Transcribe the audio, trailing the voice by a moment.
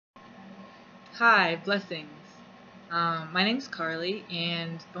Hi, blessings. My name's Carly,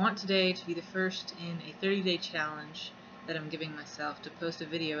 and I want today to be the first in a 30-day challenge that I'm giving myself to post a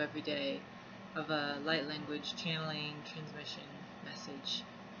video every day of a light language channeling transmission message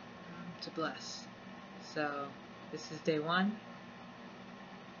to bless. So, this is day 1.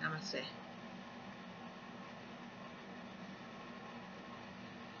 Namaste.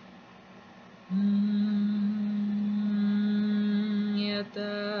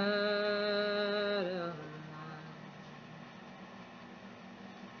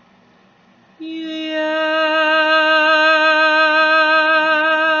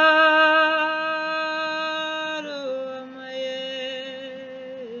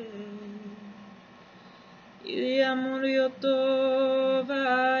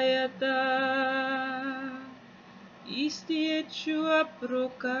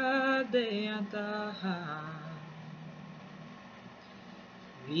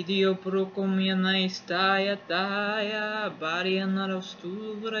 Video prokomjena istajataja, barjana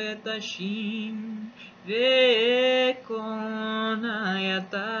rostuvrajetashim,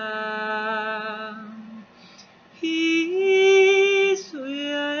 vekonajata.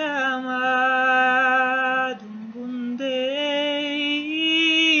 Hisuyayama, dumbunde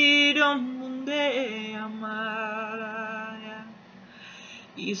amaraya.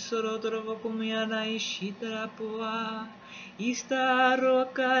 Isoro trovokumjana ishitrapoa, Isto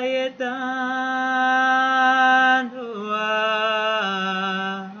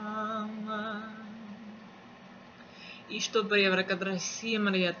brevra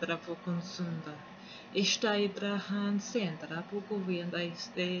simriatra consunda. Esta itrahan sentra pukuvienda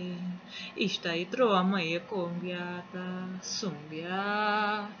este. Esta itroa maia conviata.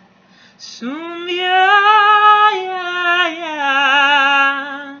 Sumbia. Sumbia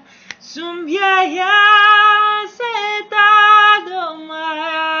ya. Sumbia ya.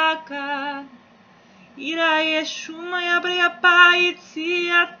 Ira Yeshuma Yabria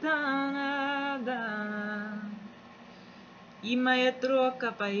Paitsiatanada Ima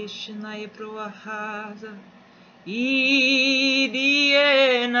Yetroka Paishina Yeproahaza Idiena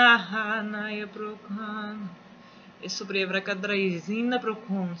Hana Yeprokan E sobre Evracadraizina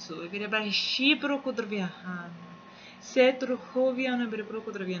Proconsul E Vira Baixi Procodroviahana Setro Hoviana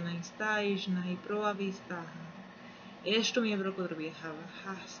Breprodroviana Estais na Iproavistaha Esto me Brocodroviahava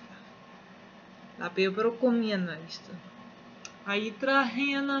Hasta La pebro comiendo isto. Aí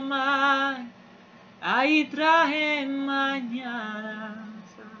trajena mai, aí traje mañana.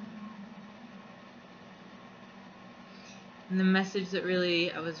 And the message that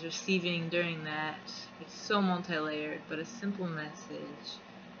really I was receiving during that, it's so multi-layered, but a simple message,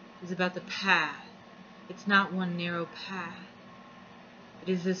 is about the path. It's not one narrow path. It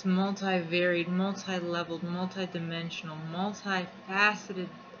is this multi-varied, multi-leveled, multi-dimensional, multi-faceted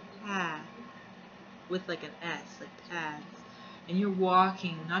path. With like an S, like paths, and you're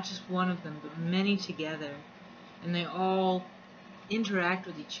walking not just one of them but many together, and they all interact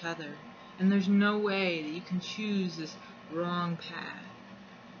with each other, and there's no way that you can choose this wrong path,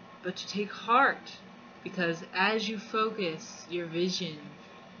 but to take heart, because as you focus your vision,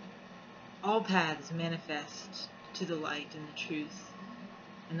 all paths manifest to the light and the truth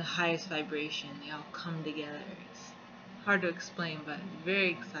and the highest vibration. They all come together. It's hard to explain, but very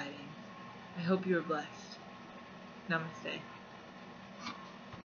exciting. I hope you are blessed. Namaste.